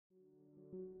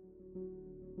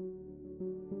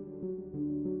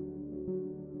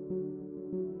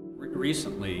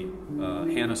recently,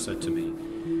 Hannah said to me,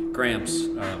 Gramps,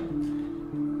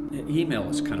 email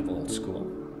is kind of old school.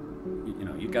 You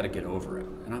know, you got to get over it.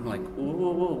 And I'm like,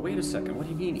 whoa, wait a second. What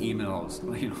do you mean email is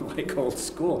like old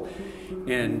school?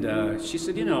 And she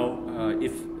said,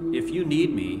 if you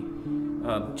need me,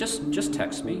 just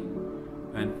text me,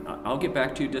 and I'll get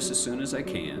back to you just as soon as I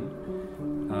can.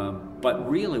 But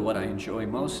really what I enjoy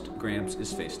most, Gramps,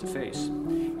 is face-to-face.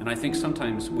 And I think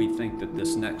sometimes we think that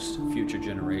this next future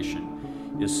generation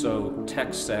is so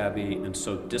tech-savvy and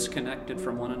so disconnected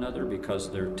from one another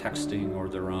because they're texting or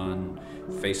they're on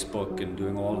Facebook and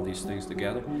doing all of these things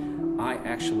together. I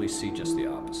actually see just the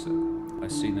opposite. I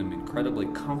see them incredibly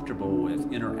comfortable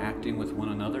with interacting with one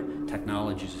another.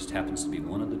 Technology just happens to be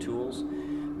one of the tools.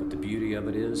 But the beauty of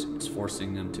it is, it's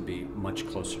forcing them to be much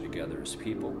closer together as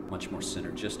people, much more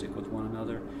synergistic with one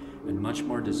another, and much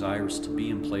more desirous to be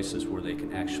in places where they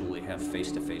can actually have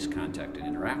face-to-face contact and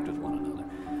interact with one another.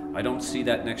 I don't see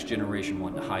that next generation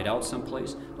wanting to hide out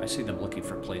someplace. I see them looking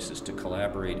for places to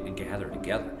collaborate and gather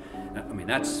together. I mean,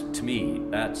 that's, to me,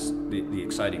 that's the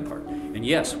exciting part. And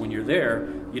yes, when you're there,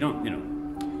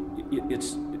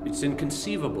 it's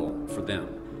inconceivable for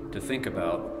them to think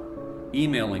about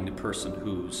emailing the person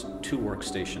who's 2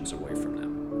 workstations away from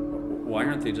them. Why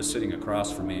aren't they just sitting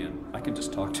across from me and I can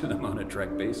just talk to them on a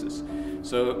direct basis?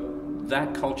 So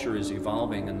that culture is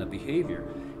evolving, and the behavior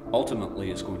ultimately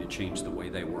is going to change the way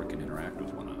they work and interact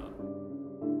with one another.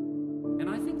 And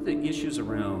I think the issues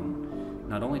around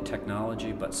not only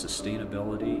technology but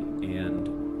sustainability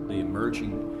and the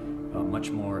emerging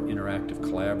much more interactive,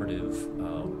 collaborative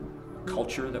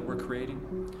culture that we're creating.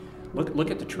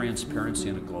 Look at the transparency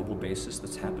on a global basis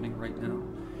that's happening right now.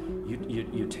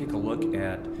 You take a look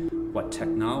at what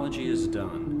technology has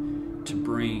done to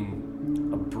bring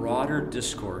a broader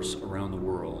discourse around the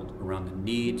world, around the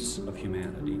needs of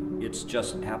humanity. It's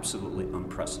just absolutely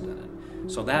unprecedented.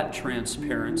 So that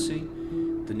transparency,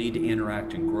 the need to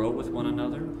interact and grow with one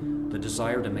another, the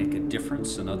desire to make a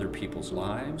difference in other people's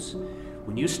lives,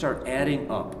 when you start adding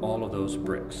up all of those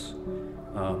bricks,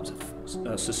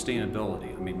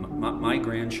 sustainability. I mean, my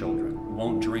grandchildren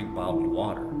won't drink bottled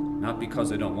water, not because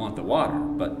they don't want the water,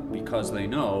 but because they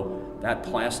know that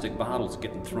plastic bottle's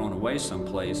getting thrown away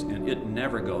someplace and it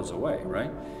never goes away,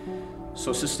 right?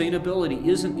 So sustainability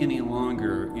isn't any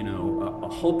longer, a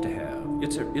hope to have.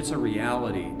 It's a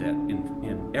reality that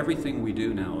in everything we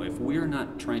do now, if we're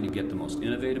not trying to get the most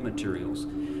innovative materials,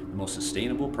 the most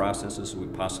sustainable processes we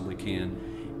possibly can,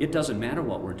 it doesn't matter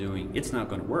what we're doing, it's not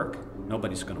going to work.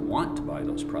 Nobody's going to want to buy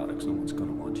those products. No one's going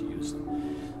to want to use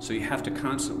them. So you have to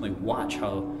constantly watch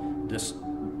how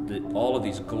all of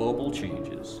these global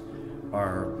changes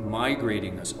are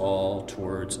migrating us all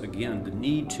towards, again, the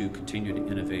need to continue to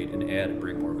innovate and add and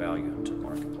bring more value into the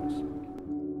marketplace.